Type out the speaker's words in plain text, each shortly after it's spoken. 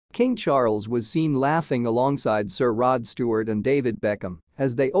King Charles was seen laughing alongside Sir Rod Stewart and David Beckham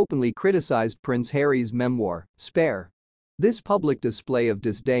as they openly criticized Prince Harry's memoir, Spare. This public display of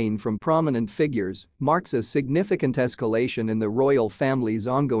disdain from prominent figures marks a significant escalation in the royal family's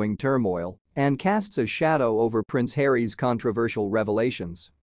ongoing turmoil and casts a shadow over Prince Harry's controversial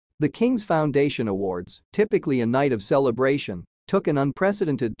revelations. The King's Foundation Awards, typically a night of celebration, took an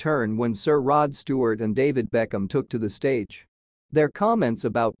unprecedented turn when Sir Rod Stewart and David Beckham took to the stage. Their comments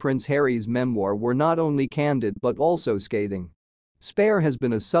about Prince Harry's memoir were not only candid but also scathing. Spare has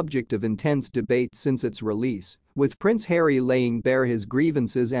been a subject of intense debate since its release, with Prince Harry laying bare his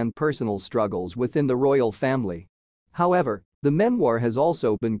grievances and personal struggles within the royal family. However, the memoir has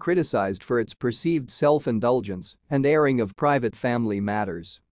also been criticized for its perceived self-indulgence and airing of private family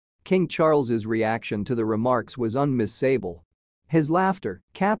matters. King Charles's reaction to the remarks was unmissable. His laughter,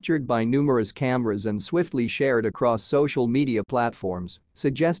 captured by numerous cameras and swiftly shared across social media platforms,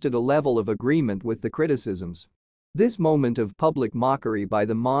 suggested a level of agreement with the criticisms. This moment of public mockery by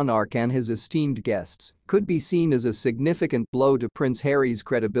the monarch and his esteemed guests could be seen as a significant blow to Prince Harry's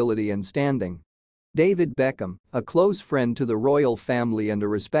credibility and standing. David Beckham, a close friend to the royal family and a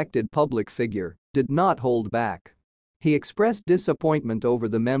respected public figure, did not hold back. He expressed disappointment over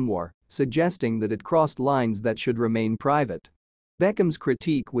the memoir, suggesting that it crossed lines that should remain private. Beckham's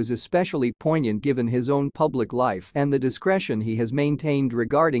critique was especially poignant given his own public life and the discretion he has maintained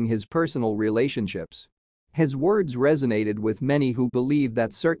regarding his personal relationships. His words resonated with many who believe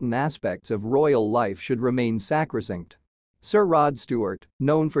that certain aspects of royal life should remain sacrosanct. Sir Rod Stewart,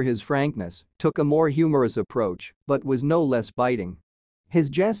 known for his frankness, took a more humorous approach but was no less biting.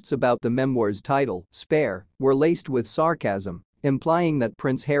 His jests about the memoir's title, Spare, were laced with sarcasm, implying that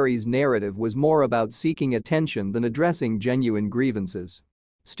Prince Harry's narrative was more about seeking attention than addressing genuine grievances.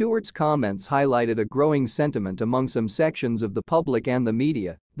 Stewart's comments highlighted a growing sentiment among some sections of the public and the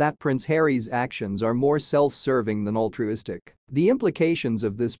media that Prince Harry's actions are more self-serving than altruistic. The implications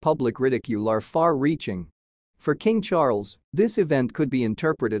of this public ridicule are far-reaching. For King Charles, this event could be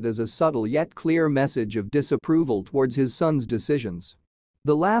interpreted as a subtle yet clear message of disapproval towards his son's decisions.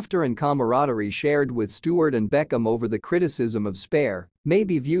 The laughter and camaraderie shared with Stewart and Beckham over the criticism of Spare may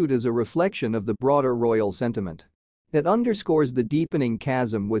be viewed as a reflection of the broader royal sentiment. It underscores the deepening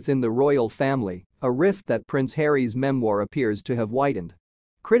chasm within the royal family, a rift that Prince Harry's memoir appears to have widened.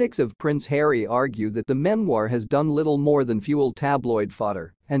 Critics of Prince Harry argue that the memoir has done little more than fuel tabloid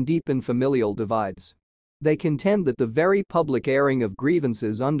fodder and deepen familial divides. They contend that the very public airing of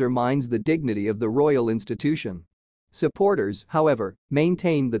grievances undermines the dignity of the royal institution. Supporters, however,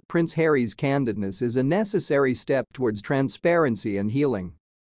 maintain that Prince Harry's candidness is a necessary step towards transparency and healing.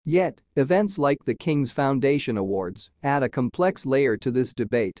 Yet, events like the King's Foundation Awards add a complex layer to this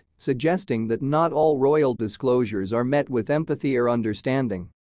debate, suggesting that not all royal disclosures are met with empathy or understanding.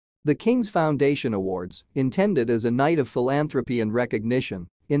 The King's Foundation Awards, intended as a night of philanthropy and recognition,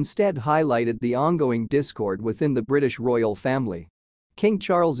 instead highlighted the ongoing discord within the British royal family. King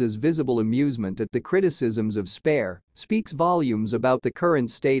Charles's visible amusement at the criticisms of Spare speaks volumes about the current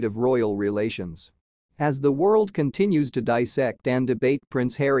state of royal relations. As the world continues to dissect and debate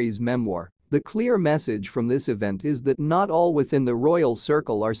Prince Harry's memoir, the clear message from this event is that not all within the royal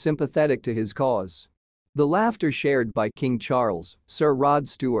circle are sympathetic to his cause. The laughter shared by King Charles, Sir Rod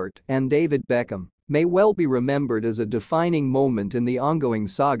Stewart, and David Beckham may well be remembered as a defining moment in the ongoing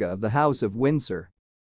saga of the House of Windsor.